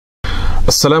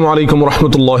السلام عليكم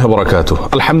ورحمة الله وبركاته.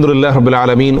 الحمد لله رب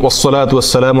العالمين والصلاة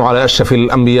والسلام على أشرف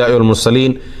الأنبياء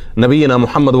والمرسلين نبينا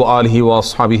محمد وآله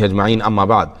وأصحابه أجمعين أما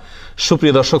بعد.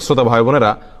 সুপ্রিয় দর্শক শ্রোতা ভাই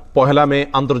বোনেরা, পহেলা মে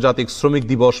আন্তর্জাতিক শ্রমিক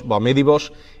দিবস বা মে দিবস।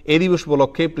 এই দিবস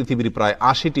উপলক্ষে পৃথিবীর প্রায়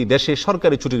 ৮০টি দেশে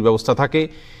সরকারি ছুটির ব্যবস্থা থাকে।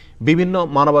 বিভিন্ন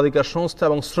মানবাধিকার সংস্থা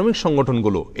এবং শ্রমিক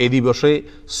সংগঠনগুলো এই দিবসে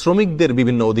শ্রমিকদের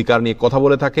বিভিন্ন অধিকার নিয়ে কথা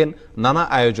বলে থাকেন। নানা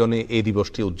আয়োজনে এই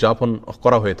দিবসটি উদযাপন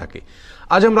করা হয়ে থাকে।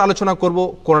 আজ আমরা আলোচনা করব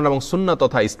কোরআন এবং সুন্নাহ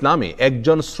তথা ইসলামে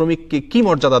একজন শ্রমিককে কি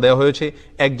মর্যাদা দেওয়া হয়েছে,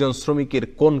 একজন শ্রমিকের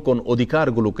কোন কোন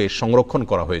অধিকারগুলোকে সংরক্ষণ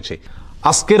করা হয়েছে।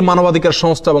 আজকের মানবাধিকার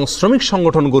সংস্থা এবং শ্রমিক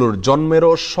সংগঠনগুলোর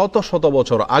জন্মেরও শত শত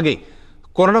বছর আগে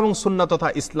কোরআন এবং সুন্নাহ তথা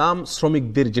ইসলাম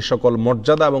শ্রমিকদের যে সকল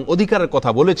মর্যাদা এবং অধিকারের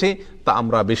কথা বলেছে তা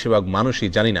আমরা বেশিরভাগ মানুষই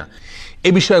জানি না।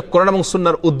 এই বিষয়ে কোরআন এবং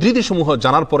সুন্নাহর উদ্ধৃতিসমূহ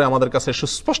জানার পরে আমাদের কাছে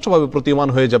সুস্পষ্টভাবে প্রতীয়মান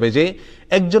হয়ে যাবে যে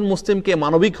একজন মুসলিমকে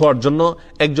মানবিক হওয়ার জন্য,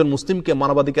 একজন মুসলিমকে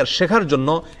মানবাধিকার শেখার জন্য,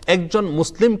 একজন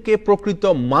মুসলিমকে প্রকৃত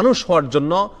মানুষ হওয়ার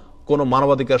জন্য কোনো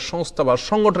মানবাধিকার সংস্থা বা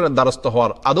সংগঠনের দ্বারস্থ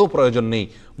হওয়ার আদৌ প্রয়োজন নেই,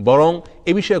 বরং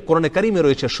এ বিষয়ে কোরআনে কারিমে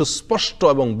রয়েছে সুস্পষ্ট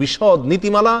এবং বিশদ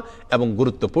নীতিমালা এবং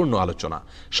গুরুত্বপূর্ণ আলোচনা।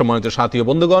 সম্মানিত সাথী ও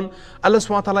বন্ধুগণ, আল্লাহ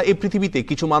সুবহানাহু ওয়া তাআলা এই পৃথিবীতে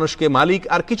কিছু মানুষকে মালিক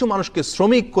আর কিছু মানুষকে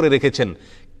শ্রমিক করে রেখেছেন।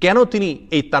 কেন তিনি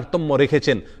এই তারতম্য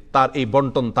রেখেছেন, তার এই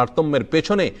বন্টন তারতম্যের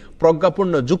পেছনে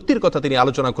প্রজ্ঞাপূর্ণ যুক্তির কথা তিনি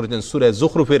আলোচনা করেছেন। সূরা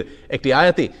যুখরুফের একটি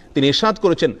আয়াতে তিনি ইরশাদ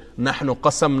করেছেন, নাহনু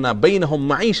কাসামনা বাইনাহুম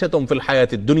মাঈশাতাহুম ফিল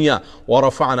হায়াতিদ দুনিয়া ওয়া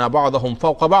রাফা'না বা'দাহুম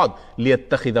ফাওকা বা'দ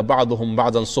লিয়াত্তাখিযা বা'দুহুম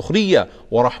বা'দান সুখরিয়া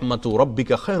ওয়া রাহমাতু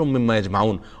রাব্বিকা খায়রুম মিম্মা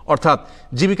ইয়াজমাউন। অর্থাৎ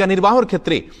জীবিকা নির্বাহের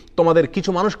ক্ষেত্রে তোমাদের কিছু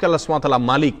মানুষকে আল্লাহ সুবহানাহু ওয়া তাআলা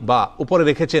মালিক বা উপরে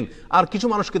রেখেছেন, আর কিছু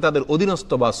মানুষকে তাদের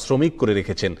অধীনস্থ বা শ্রমিক করে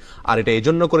রেখেছেন। আর এটা এই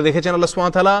জন্য করে রেখেছেন আল্লাহ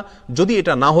সুবহানাহু ওয়া তাআলা, যদি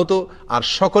এটা না হতো আর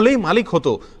সকলেই মালিক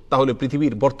হতো, তাহলে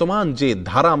পৃথিবীর বর্তমান যে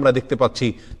ধারা আমরা দেখতে পাচ্ছি,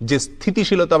 যে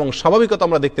স্থিতিশীলতা এবং স্বাভাবিকতা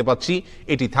আমরা দেখতে পাচ্ছি,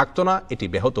 এটি থাকতো না, এটি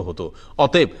ব্যাহত হতো।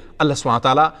 অতএব আল্লাহ সুবহানাহু ওয়া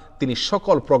তাআলা তিনি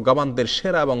সকল প্রজ্ঞাবানদের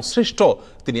সেরা এবং শ্রেষ্ঠ,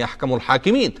 তিনি আহকামুল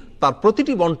হাকিমিন। তার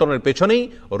প্রতিটি বন্টনের পেছনেই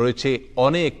রয়েছে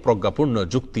অনেক প্রজ্ঞাপূর্ণ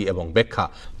যুক্তি এবং ব্যাখ্যা।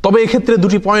 তবে এক্ষেত্রে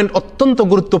দুটি পয়েন্ট অত্যন্ত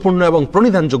গুরুত্বপূর্ণ এবং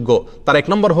প্রণিধানযোগ্য। তার এক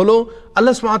নম্বর হলো,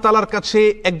 আল্লাহ সুবহানাহু ওয়া তাআলার কাছে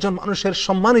একজন মানুষের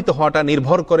সম্মানিত হওয়াটা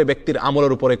নির্ভর করে ব্যক্তির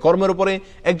আমলের উপরে, কর্মের উপরে।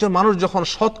 একজন মানুষ যখন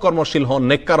সৎ কর্মশীল হন,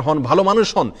 নেককার হন, ভালো মানুষ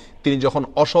হন, তিনি যখন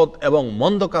অসৎ এবং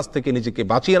মন্দ কাজ থেকে নিজেকে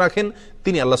বাঁচিয়ে রাখেন,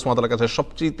 তিনি আল্লাহ সুবহানাহু ওয়া তাআলার কাছে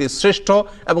সবচেয়ে শ্রেষ্ঠ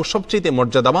এবং সবচেয়ে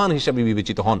মর্যাদাবান হিসেবে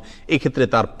বিবেচিত হন। এই ক্ষেত্রে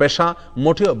তার পেশা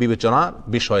মোটেও বিবেচনার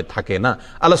বিষয় থাকে না।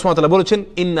 আল্লাহ সুবহানাহু ওয়া তাআলা বলেছেন,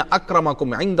 ইন্না আকরামাকুম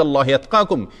ইনদাল্লাহি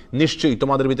আতকাকুম, নিশ্চয়ই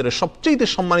তোমাদের ভিতরে সবচেয়ে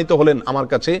সম্মানিত হলেন আমার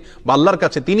কাছে বা আল্লাহর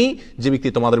কাছে তিনি, যে ব্যক্তি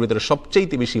তোমাদের ভিতরে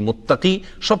সবচেয়ে বেশি মুত্তাকি,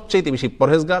 সবচেয়ে বেশি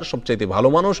পরহেজগার, সবচেয়ে ভালো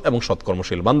মানুষ এবং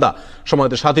সৎকর্মশীল বান্দা।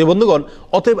 সম্মানিত সাথী বন্ধুগণ,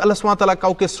 অতএব আল্লাহ সুবহানাহু ওয়া তাআলা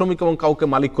কাউকে শ্রমিক এবং কাউকে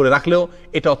মালিক করে রাখলেও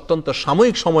এটা অত্যন্ত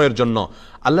সাময়িক সময়ের জন্য।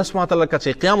 আল্লাহ সুবহানাহু ওয়া তাআলার কাছে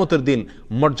কিয়ামতের দিন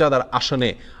মর্যাদার আসনে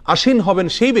আসীন হবেন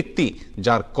সেই ব্যক্তি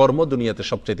যার কর্ম দুনিয়াতে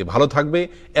সবচেয়ে ভালো থাকবে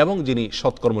এবং যিনি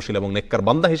সৎকর্মশীল এবং নেককার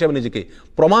বান্দা হিসেবে নিজেকে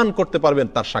প্রমাণ করতে পারবেন,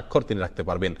 তার স্বাক্ষর তিনি রাখতে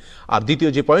পারবেন। আর দ্বিতীয়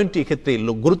যে পয়েন্টটি এক্ষেত্রে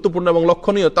গুরুত্বপূর্ণ এবং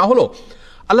লক্ষণীয়, তা হলো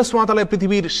আল্লাহ সুবহানাহু ওয়া তাআলা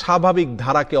পৃথিবীর স্বাভাবিক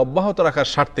ধারাকে অব্যাহত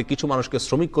রাখার স্বার্থে কিছু মানুষকে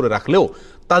শ্রমিক করে রাখলেও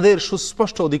তাদের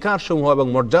সুস্পষ্ট অধিকারসমূহ এবং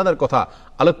মর্যাদার কথা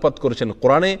আলোকপাত করেছেন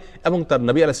কোরআনে এবং তার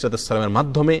নবী আলাইহিস সালামের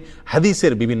মাধ্যমে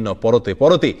হাদিসের বিভিন্ন পরতে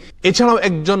পরতে। এছাড়াও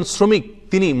একজন শ্রমিক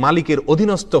তিনি মালিকের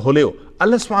অধীনস্থ হলেও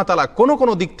আল্লাহ সুবহানাহু ওয়া তাআলা কোনো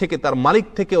কোনো দিক থেকে তার মালিক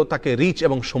থেকেও তাকে রিচ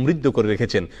এবং সমৃদ্ধ করে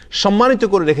রেখেছেন, সম্মানিত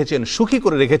করে রেখেছেন, সুখী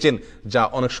করে রেখেছেন, যা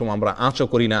অনেক সময় আমরা আঁচও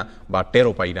করি না বা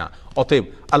টেরও পাই না। অতএব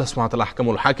আল্লাহ সুবহানাহু ওয়া তাআলা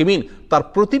আহকামুল হাকিমিন, তার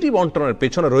প্রতিটি বন্টনের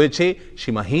পেছনে রয়েছে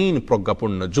সীমাহীন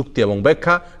প্রজ্ঞাপূর্ণ যুক্তি এবং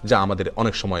ব্যাখ্যা, যা আমাদের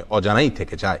অনেক সময় অজানাই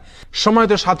থেকে যায়।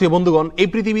 সম্মানিত সাথী বন্ধুগণ, এই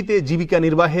পৃথিবীতে জীবিকা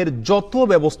নির্বাহের যত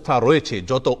ব্যবস্থা রয়েছে,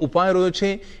 যত উপায় রয়েছে,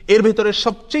 এর ভেতরে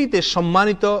সবচেয়ে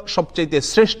সম্মানিত, সবচেয়ে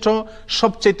শ্রেষ্ঠ,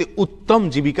 সবচেয়ে উত্তম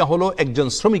জীবিকা হলো একজন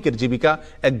শ্রমিকের জীবিকা,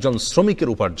 একজন শ্রমিকের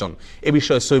উপার্জন। এ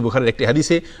বিষয়ে সহিহ বুখারীর একটি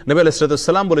হাদিসে নবী আলাইহিস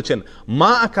সালাম বলেছেন,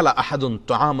 মা আকালা আহাদুন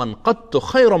তুআমান কাত্তু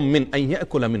খায়রাম মিন আন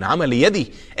ইয়াকুলা মিন আমালি ইয়াদি।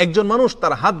 একজন মানুষ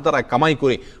তার হাত দ্বারা কামাই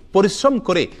করে, পরিশ্রম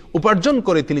করে, উপার্জন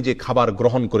করে তিনি যে খাবার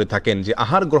গ্রহণ করে থাকেন, যে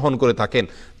আহার গ্রহণ করে থাকেন,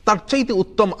 তার চাইতে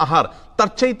উত্তম আহার, তার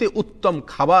চাইতে উত্তম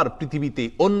খাবার পৃথিবীতে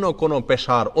অন্য কোনো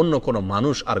পেশার, অন্য কোনো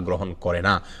মানুষ আর গ্রহণ করে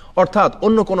না। অর্থাৎ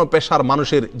অন্য কোনো পেশার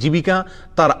মানুষের জীবিকা,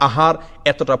 তার আহার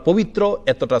এতটা পবিত্র,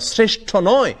 এতটা শ্রেষ্ঠ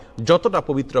নয় যতটা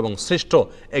পবিত্র এবং শ্রেষ্ঠ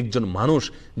একজন মানুষ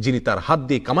যিনি তার হাত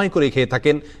দিয়ে কামাই করে খেয়ে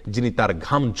থাকেন, যিনি তার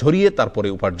ঘাম ঝরিয়ে তারপরে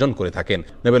উপার্জন করে থাকেন।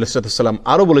 নবী আলাইহিস সালাম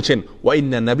আরও বলেছেন, ওয়া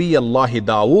ইন্না নাবিয়াল্লাহি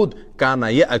দাউদ কানা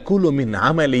ইয়াকুলু মিন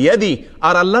আমালি ইয়াদি।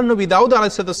 আর আল্লাহর নবী দাউদ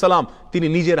আলাইহিস সালাম তিনি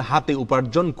নিজের হাতে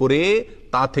উপার্জন করে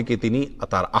তা থেকে তিনি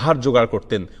তার আহার জোগাড়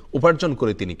করতেন, উপার্জন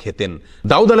করে তিনি খেতেন।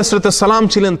 দাউদ আলাইহিস সালাম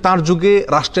ছিলেন তার যুগে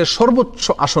রাষ্ট্রের সর্বোচ্চ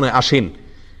আসনে আসীন।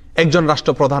 একজন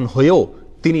রাষ্ট্রপ্রধান হয়েও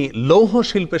তিনি লৌহ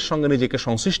শিল্পের সঙ্গে নিজেকে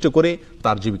সংশ্লিষ্ট করে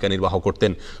তার জীবিকা নির্বাহ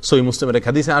করতেন। সহিহ মুসলিমের এক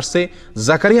হাদিসে আসছে,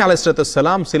 জাকারিয়া আলাইহিস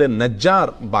সালাম ছিলেন নাজ্জার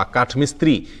বা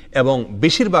কাঠমিস্ত্রি, এবং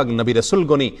বেশিরভাগ নবী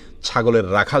রাসূলগণই ছাগলের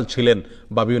রাখাল ছিলেন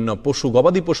বা বিভিন্ন পশু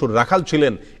গবাদি পশুর রাখাল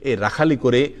ছিলেন। এই রাখালি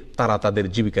করে তারা তাদের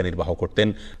জীবিকা নির্বাহ করতেন।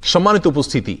 সম্মানিত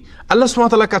উপস্থিতি, আল্লাহ সুবহানাহু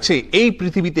ওয়া তাআলার কাছে এই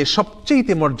পৃথিবীতে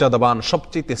সবচেয়ে মর্যাদাবান,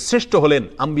 সবচেয়ে শ্রেষ্ঠ হলেন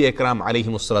আম্বিয়া একরাম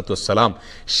আলাইহিমুস সালাতু ওয়াস সালাম।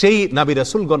 সেই নবী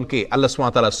রাসূলগণকে আল্লাহ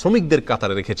সুবহানাহু ওয়া তাআলা শ্রমিকদের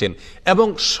কাতারে রেখেছেন, এবং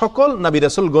সকল নবী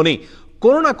রাসূলগণই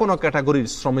কোনো না কোনো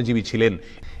ক্যাটাগরির শ্রমজীবী ছিলেন।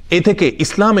 এ থেকে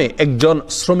ইসলামে একজন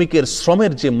শ্রমিকের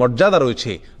শ্রমের যে মর্যাদা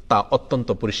রয়েছে তা অত্যন্ত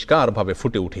পরিষ্কারভাবে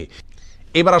ফুটে ওঠে।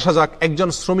 এবার আসা যাক, একজন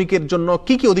শ্রমিকের জন্য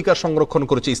কি কি অধিকার সংরক্ষণ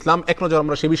করেছে ইসলাম। এক নজর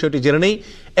আমরা সেই বিষয়টি জেনে নেই।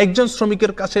 একজন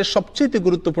শ্রমিকের কাছে সবচেয়ে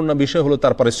গুরুত্বপূর্ণ বিষয় হলো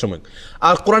তার পারিশ্রমিক।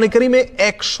 আর কোরআনে কারিমে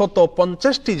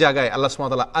 150টি জায়গায় আল্লাহ সুবহানাহু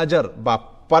ওয়া তাআলা আজার বা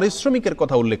পারিশ্রমিকের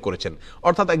কথা উল্লেখ করেছেন।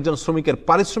 অর্থাৎ একজন শ্রমিকের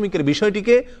পারিশ্রমিকের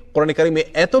বিষয়টিকে কোরআনে কারিমে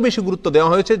এত বেশি গুরুত্ব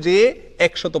দেওয়া হয়েছে যে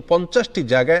 150টি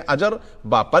জায়গায় আজার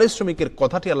বা পারিশ্রমিকের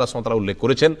কথাটি আল্লাহ সুবহানাহু ওয়া তাআলা উল্লেখ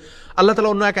করেছেন। আল্লাহ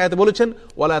তাআলা অন্য এক আয়াতে বলেছেন,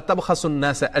 ওয়ালা তাবখাসুন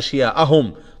নাসা আশিয়াআহুম,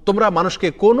 তোমরা মানুষকে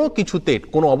কোনো কিছুতে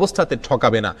কোনো অবস্থাতে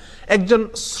ঠকাবে না। একজন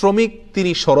শ্রমিক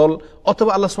তিনি সরল,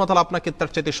 অথবা আল্লাহ সুবহানাহু ওয়া তাআলা আপনাকে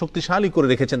তার চাইতে শক্তিশালী করে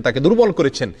রেখেছেন, তাকে দুর্বল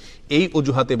করেছেন, এই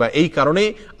অজুহাতে বা এই কারণে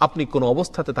আপনি কোনো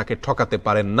অবস্থাতে তাকে ঠকাতে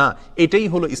পারেন না। এটাই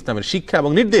হলো ইসলামের শিক্ষা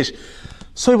এবং নির্দেশ।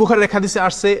 সহিহ বুখারীর এক হাদিসে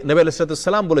আসছে, নবী আলাইহিস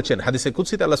সালাম বলেছেন, হাদিসে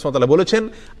কুদসিতে আল্লাহ সুবহানাহু ওয়া তাআলা বলেছেন,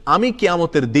 আমি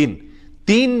কিয়ামতের দিন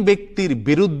 3 ব্যক্তির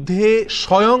বিরুদ্ধে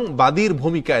স্বয়ং বাদীর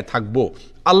ভূমিকায় থাকব।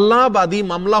 আল্লাহ বাদী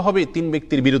মামলা হবে 3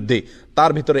 ব্যক্তির বিরুদ্ধে।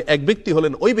 তার ভিতরে এক ব্যক্তি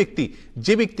হলেন ওই ব্যক্তি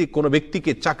যে ব্যক্তি কোনো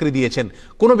ব্যক্তিকে চাকরি দিয়েছেন,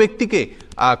 কোনো ব্যক্তিকে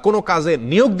কোনো কাজে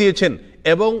নিয়োগ দিয়েছেন,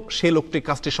 এবং সেই লোকটি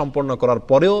কাজটি সম্পন্ন করার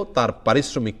পরেও তার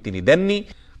পারিশ্রমিক তিনি দেননি।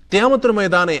 কিয়ামতের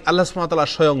ময়দানে আল্লাহ সুবহানাহু ওয়া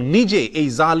তাআলা স্বয়ং নিজে এই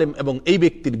জালেম এবং এই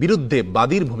ব্যক্তির বিরুদ্ধে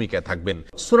বাদীর ভূমিকায় থাকবেন।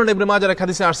 সুনান ইবনে মাজার এক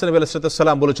হাদিসে আসছে, নবী আলাইহিস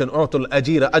সালাম বলেছেন, উতুল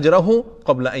আজিরা আজরাহু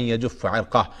ক্বাবলা আন ইয়াজুফা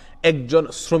আরকাহ, একজন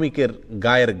শ্রমিকের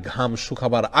গায়ের ঘাম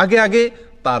শুকাবার আগে আগে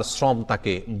তার শ্রম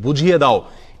তাকে বুঝিয়ে দাও।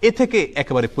 এ থেকে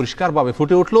একেবারে পরিষ্কারভাবে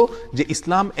ফুটে উঠল যে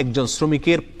ইসলাম একজন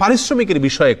শ্রমিকের পারিশ্রমিকের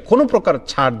বিষয়ে কোনো প্রকার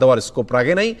ছাড় দেওয়ার স্কোপ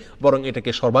রাখে নাই, বরং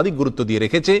এটাকে সর্বাধিক গুরুত্ব দিয়ে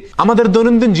রেখেছে। আমাদের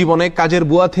দৈনন্দিন জীবনে কাজের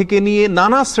বুয়া থেকে নিয়ে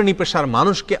নানা শ্রেণী পেশার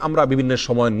মানুষকে আমরা বিভিন্ন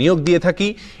সময় নিয়োগ দিয়ে থাকি।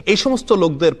 এই সমস্ত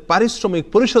লোকদের পারিশ্রমিক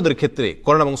পরিশোধের ক্ষেত্রে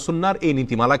কোরআন এবং সুন্নাহর এই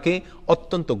নীতিমালাকে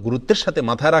অত্যন্ত গুরুত্বের সাথে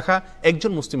মাথায় রাখা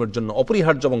একজন মুসলিমের জন্য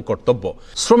অপরিহার্য এবং কর্তব্য।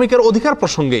 শ্রমিকের অধিকার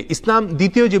প্রসঙ্গে ইসলাম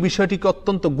দ্বিতীয় যে বিষয়টিকে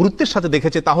অত্যন্ত গুরুত্বের সাথে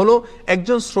দেখেছে তা হলো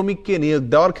একজন শ্রমিককে নিয়োগ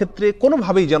দেওয়ার ক্ষেত্রে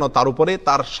কোনোভাবেই যেন তার উপরে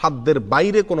তার সাধ্যের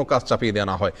বাইরে কোনো কাজ চাপিয়ে দেওয়া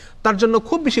না হয়, তার জন্য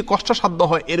খুব বেশি কষ্টসাধ্য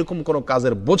হয় এরকম কোনো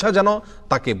কাজের বোঝা যেন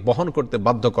তাকে বহন করতে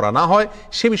বাধ্য করা না হয়,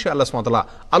 সে বিষয়ে আল্লাহ সুবহানাহু ওয়া তাআলা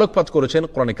আলোকপাত করেছেন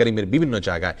কোরআনে কারীমের বিভিন্ন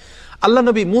জায়গায়। আল্লাহ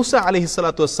নবী মূসা আলাইহিস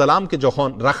সালাতু ওয়াস সালামকে যখন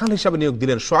রাখাল হিসাবে নিয়োগ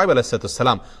দিলেন শুআয়ব আলাইহিস সালাতু ওয়াস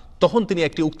সালাম, তখন তিনি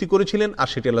একটি উক্তি করেছিলেন, আর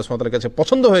সেটি আল্লাহ সুবহানাহু ওয়া তাআলার কাছে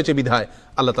পছন্দ হয়েছে বিধায়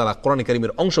আল্লাহ তাআলা কোরআনে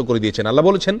কারীমের অংশ করে দিয়েছেন। আল্লাহ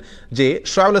বলেছেন যে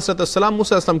শুআয়ব আলাইহিস সালাতু ওয়াস সালাম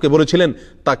মূসা আলাইহিস সালামকে বলেছিলেন,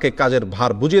 তাকে কাজের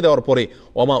ভার বুঝিয়ে দেওয়ার পরে,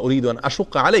 ওমা উরিদু আন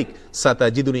আশুক্কা আলাইক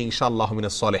সাতাজিদুনি ইনশাআল্লাহু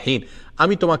মিনাস সালিহিন,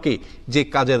 আমি তোমাকে যে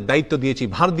কাজের দায়িত্ব দিয়েছি,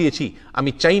 ভার দিয়েছি,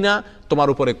 আমি চাই না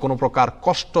তোমার উপরে কোনো প্রকার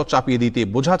কষ্ট চাপিয়ে দিতে,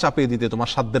 বোঝা চাপিয়ে দিতে, তোমার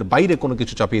সাধ্যের বাইরে কোনো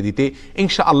কিছু চাপিয়ে দিতে।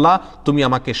 ইনশাআল্লাহ তুমি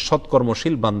আমাকে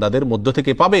সৎকর্মশীল বান্দাদের মধ্য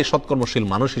থেকে পাবে, সৎকর্মশীল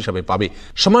মানুষ হিসাবে পাবে।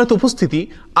 সম্মানিত উপস্থিতি,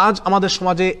 আজ আমাদের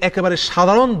সমাজে একেবারে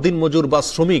সাধারণ দিনমজুর বা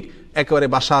শ্রমিক, একেবারে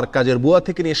বাসার কাজের বুয়া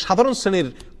থেকে নিয়ে সাধারণ শ্রেণীর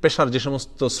পেশার যে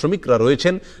সমস্ত শ্রমিকরা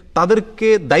রয়েছেন, তাদেরকে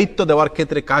দায়িত্ব দেওয়ার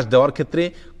ক্ষেত্রে, কাজ দেওয়ার ক্ষেত্রে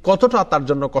কতটা তার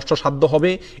জন্য কষ্টসাধ্য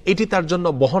হবে, এটি তার জন্য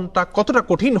বহনটা কতটা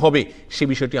কঠিন হবে, সে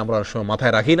বিষয়টি আমরা অনেক সময়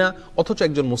মাথায় রাখি না, অথচ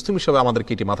একজন মুসলিম হিসেবে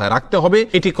আমাদেরকে এটি মাথায় রাখতে হবে।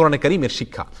 এটি কোরআনে কারীমের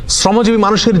শিক্ষা। শ্রমজীবী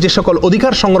মানুষের যে সকল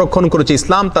অধিকার সংরক্ষণ করেছে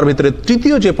ইসলাম, তার ভিতরে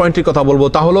তৃতীয় যে পয়েন্টটির কথা বলবো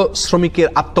তা হলো শ্রমিকের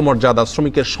আত্মমর্যাদা,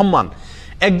 শ্রমিকের সম্মান।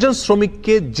 একজন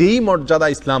শ্রমিককে যেই মর্যাদা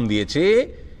ইসলাম দিয়েছে,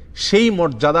 সেই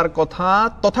মর্যাদার কথা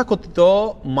তথাকথিত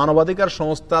মানবাধিকার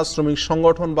সংস্থা, শ্রমিক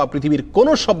সংগঠন বা পৃথিবীর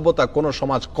কোনো সভ্যতা, কোনো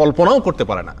সমাজ কল্পনাও করতে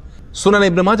পারে না। সুনান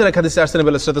ইবনে মাজার এক হাদিসে আসছে, নবী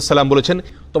আলাইহিস সালাম বলেছেন,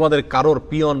 তোমাদের কারোর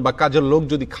পিয়ন বা কাজের লোক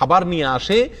যদি খাবার নিয়ে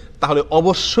আসে, তাহলে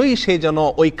অবশ্যই সে যেন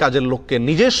ওই কাজের লোককে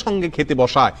নিজের সঙ্গে খেতে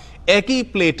বসায়, একই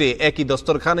প্লেটে, একই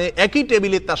দস্তরখানে, একই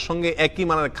টেবিলে তার সঙ্গে একই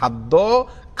মানের খাদ্য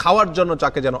খাওয়ার জন্য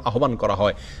তাকে যেন আহ্বান করা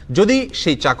হয়। যদি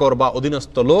সেই চাকর বা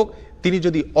অধীনস্থ লোক তিনি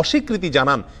যদি অস্বীকৃতি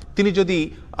জানান, তিনি যদি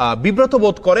বিব্রত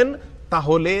বোধ করেন,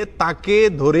 তাহলে তাকে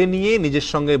ধরে নিয়ে নিজের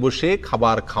সঙ্গে বসে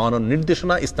খাবার খাওয়ানোর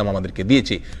নির্দেশনা ইসলাম আমাদেরকে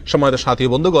দিয়েছে। সম্মানিত সাথী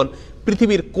বন্ধুগণ,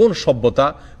 পৃথিবীর কোন সভ্যতা,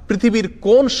 পৃথিবীর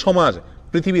কোন সমাজ,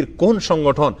 পৃথিবীর কোন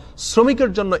সংগঠন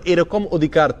শ্রমিকের জন্য এরকম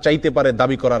অধিকার চাইতে পারে,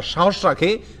 দাবি করার সাহস রাখে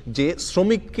যে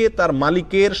শ্রমিককে তার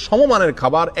মালিকের সমমানের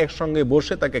খাবার একসঙ্গে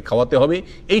বসে তাকে খাওয়াতে হবে?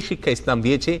 এই শিক্ষা ইসলাম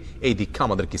দিয়েছে, এই দীক্ষা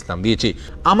আমাদেরকে ইসলাম দিয়েছে।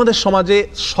 আমাদের সমাজে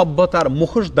সভ্যতার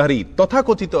মুখোশধারী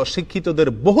তথাকথিত শিক্ষিতদের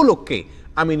বহু লোককে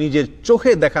আমি নিজের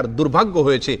চোখে দেখার দুর্ভাগ্য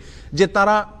হয়েছে যে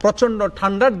তারা প্রচণ্ড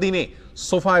ঠান্ডার দিনে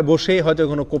সোফায় বসে হয়তো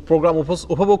কোনো প্রোগ্রাম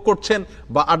উপভোগ করছেন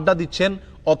বা আড্ডা দিচ্ছেন,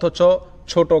 অথচ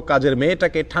ছোট কাজের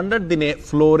মেয়েটাকে ঠান্ডার দিনে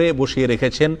ফ্লোরে বসিয়ে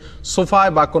রেখেছেন,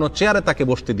 সোফায় বা কোনো চেয়ারে তাকে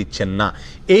বসতে দিচ্ছেন না।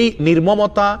 এই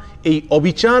নির্মমতা, এই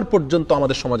অবিচার পর্যন্ত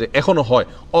আমাদের সমাজে এখনো হয়।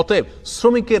 অতএব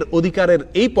শ্রমিকের অধিকারের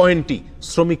এই পয়েন্টটি,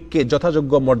 শ্রমিককে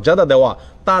যথাযোগ্য মর্যাদা দেওয়া,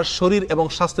 তার শরীর এবং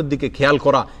স্বাস্থ্যের দিকে খেয়াল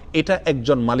করা, এটা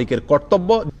একজন মালিকের কর্তব্য।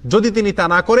 যদি তিনি তা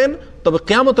না করেন তবে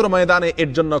কিয়ামতের ময়দানে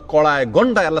এর জন্য কড়ায়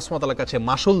গণ্ডায় আল্লাহ সুবহানাহু ওয়া তাআলার কাছে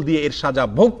মাসুল দিয়ে এর সাজা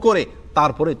ভোগ করে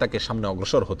তারপরে তাকে সামনে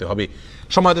অগ্রসর হতে হবে।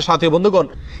 সম্মানিত সাথী বন্ধুগণ,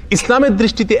 ইসলামের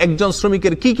দৃষ্টিতে একজন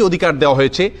শ্রমিকের কি কি অধিকার দেওয়া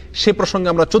হয়েছে সে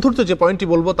প্রসঙ্গে আমরা চতুর্থ যে পয়েন্টটি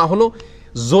বলবো তা হলো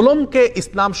জুলুমকে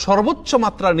ইসলাম সর্বোচ্চ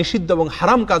মাত্রা নিষিদ্ধ এবং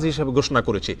হারাম কাজ হিসেবে ঘোষণা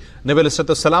করেছে। নবী আলাইহিস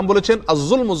সালাম বলেছেন,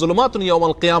 আয-যুলমু যুলুমাতুন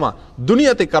ইয়াউমাল কিয়ামা।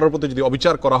 দুনিয়াতে কারোর প্রতি যদি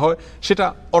অবিচার করা হয়, সেটা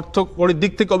অর্থকরীর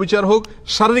দিক থেকে অবিচার হোক,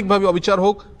 শারীরিকভাবে অবিচার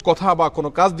হোক, কথা বা কোনো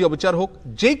কাজ দিয়ে অবিচার হোক,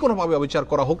 যে কোনোভাবে অবিচার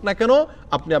করা হোক না কেন,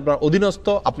 আপনি আপনার অধীনস্থ,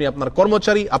 আপনি আপনার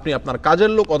কর্মচারী, আপনি আপনার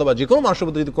কাজের লোক অথবা যে কোনো মানুষের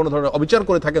প্রতি যদি কোনো ধরনের অবিচার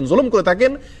করে থাকেন, জুলুম করে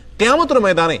থাকেন, কিয়ামতের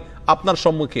ময়দানে আপনার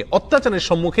সম্মুখে, অত্যাচারের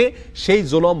সম্মুখে সেই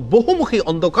জুলুম বহুমুখী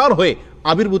অন্ধকার হয়ে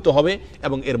আবির্ভূত হবে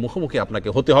এবং এর মুখোমুখি আপনাকে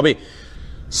হতে হবে।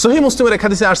 সহিহ মুসলিমের এক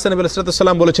হাদিসে আসছে, নবী সাল্লাল্লাহু আলাইহি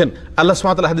ওয়াসাল্লাম বলেছেন, আল্লাহ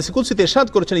সুবহানাহু ওয়া তাআলা হাদিসে কুদসিতে ইরশাদ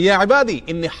করেছেন, ইয়া ইবাদি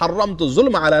ইন্নী হারামতু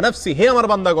যুলমা আলা নাফসি, হে আমার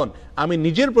বান্দাগণ, আমি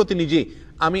নিজের প্রতি নিজে,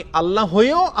 আমি আল্লাহ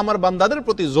হয়েও আমার বান্দাদের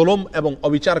প্রতি জুলুম এবং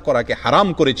অবিচার করাকে হারাম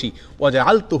করেছি। ওয়া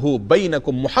জাআলতুহু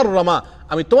বাইনাকুম মুহাররামা,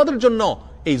 আমি তোমাদের জন্য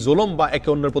এই জুলুম বা একে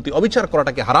অন্যের প্রতি অবিচার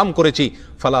করাটাকে হারাম করেছি।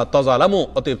 ফালা তাযালামু,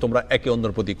 অতএব তোমরা একে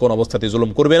অন্যের প্রতি কোন অবস্থাতে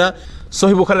জুলুম করবে না।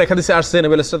 সহিহ বুখারীর এক হাদিসে আসছে,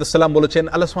 নবী সাল্লাল্লাহু আলাইহি ওয়াসাল্লাম বলেছেন,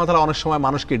 আল্লাহ সুবহানাহু ওয়া তাআলা অনেক সময়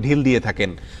মানুষকে ঢিল দিয়ে থাকেন,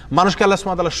 মানুষকে আল্লাহ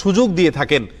সুবহানাহু ওয়া তাআলা সুযোগ দিয়ে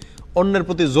থাকেন, অন্যের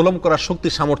প্রতি জুলুম করার শক্তি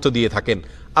সামর্থ্য দিয়ে থাকেন।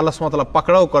 আল্লাহ সুবহানাহু ওয়া তাআলা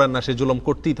পাকড়াও করেন না, সে জুলুম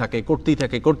করতেই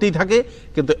থাকে,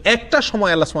 কিন্তু একটা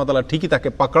সময় আল্লাহ সুবহানাহু ওয়া তাআলা ঠিকই তাকে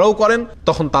পাকড়াও করেন,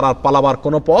 তখন তার আর পালাবার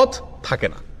কোনো পথ থাকে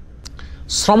না।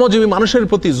 শ্রমজীবী মানুষের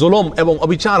প্রতি জুলুম এবং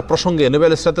অবিচার প্রসঙ্গে নবী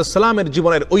আলাইহিস সালামের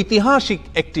জীবনের ঐতিহাসিক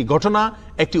একটি ঘটনা,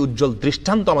 একটি উজ্জ্বল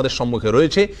দৃষ্টান্ত আমাদের সম্মুখে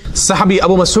রয়েছে। সাহাবী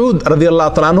আবু মাসউদ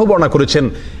রাদিয়াল্লাহু তাআলা আনহু বর্ণনা করেছেন,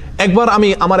 একবার আমি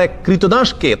আমার এক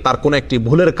কৃতদাসকে তার কোনো একটি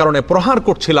ভুলের কারণে প্রহার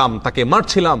করছিলাম, তাকে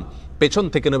মারছিলাম। পেছন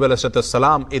থেকে নবী আলাইহিস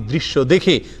সালাম এই দৃশ্য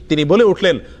দেখে তিনি বলে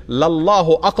উঠলেন,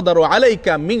 লাল্লাহু আকদারু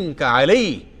আলাইকা মিনকা আলাই,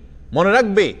 মনে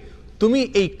রাখবে তুমি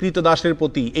এই কৃতদাসের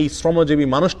প্রতি, এই শ্রমজীবী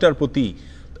মানুষটার প্রতি,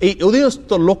 এই অধীনস্থ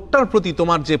লোকটার প্রতি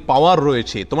তোমার যে পাওয়ার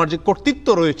রয়েছে, তোমার যে কর্তৃত্ব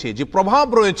রয়েছে, যে প্রভাব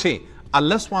রয়েছে,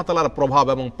 আল্লাহ সুবহানাহু ওয়া তাআলার প্রভাব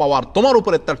এবং পাওয়ার তোমার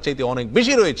উপরে তার চাইতে অনেক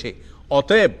বেশি রয়েছে।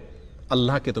 অতএব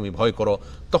আল্লাহকে তুমি ভয় করো।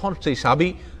 তখন সেই সাহাবী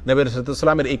নবী সাল্লাল্লাহু আলাইহি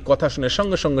ওয়াসাল্লামের এই কথা শুনে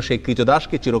সঙ্গে সঙ্গে সেই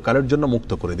কৃতদাসকে চিরকালের জন্য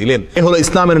মুক্ত করে দিলেন। এ হলো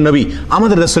ইসলামের নবী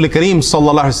আমাদের রাসূল করিম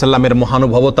সাল্লাল্লাহু আলাইহি ওয়াসাল্লামের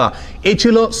মহানুভবতা। এই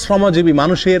ছিল শ্রমজীবী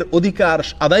মানুষের অধিকার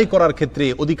আদায় করার ক্ষেত্রে,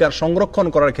 অধিকার সংরক্ষণ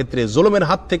করার ক্ষেত্রে, জুলুমের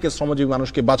হাত থেকে শ্রমজীবী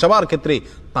মানুষকে বাঁচাবার ক্ষেত্রে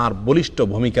তার বলিষ্ঠ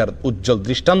ভূমিকার উজ্জ্বল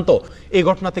দৃষ্টান্ত। এই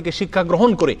ঘটনা থেকে শিক্ষা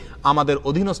গ্রহণ করে আমাদের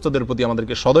অধীনস্থদের প্রতি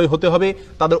আমাদেরকে সদয় হতে হবে,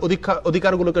 তাদের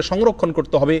অধিকারগুলোকে সংরক্ষণ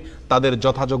করতে হবে, তাদের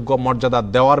যথাযোগ্য মর্যাদা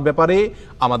দেওয়ার ব্যাপারে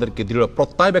আমাদেরকে দৃঢ়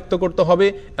প্রত্যয় ব্যক্ত করতে হবে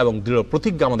এবং দৃঢ়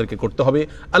প্রতিজ্ঞা আমাদেরকে করতে হবে।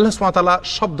 আল্লাহ সুবহানাহু ওয়া তাআলা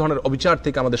সব ধরনের অবিচার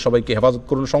থেকে আমাদের সবাইকে হেফাজত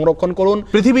করুন, সংরক্ষণ করুন।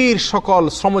 পৃথিবীর সকল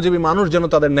শ্রমজীবী মানুষ যেন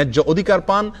তাদের ন্যায্য অধিকার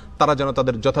পান, তারা যেন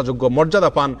তাদের যথাযোগ্য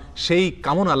মর্যাদা পান, সেই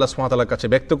কামনা আল্লাহ সুবহানাহু ওয়া তাআলার কাছে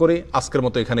ব্যক্ত করে আজকের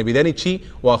মতো এখানে বিদায় নিচ্ছি।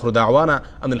 ওয়া আখিরু দাওয়ানা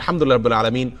আলহামদুলিল্লাহি রাব্বিল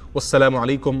আলামিন। ওয়াসসালামু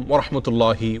আলাইকুম ওয়া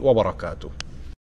রাহমাতুল্লাহি ওয়া বারাকাতুহু।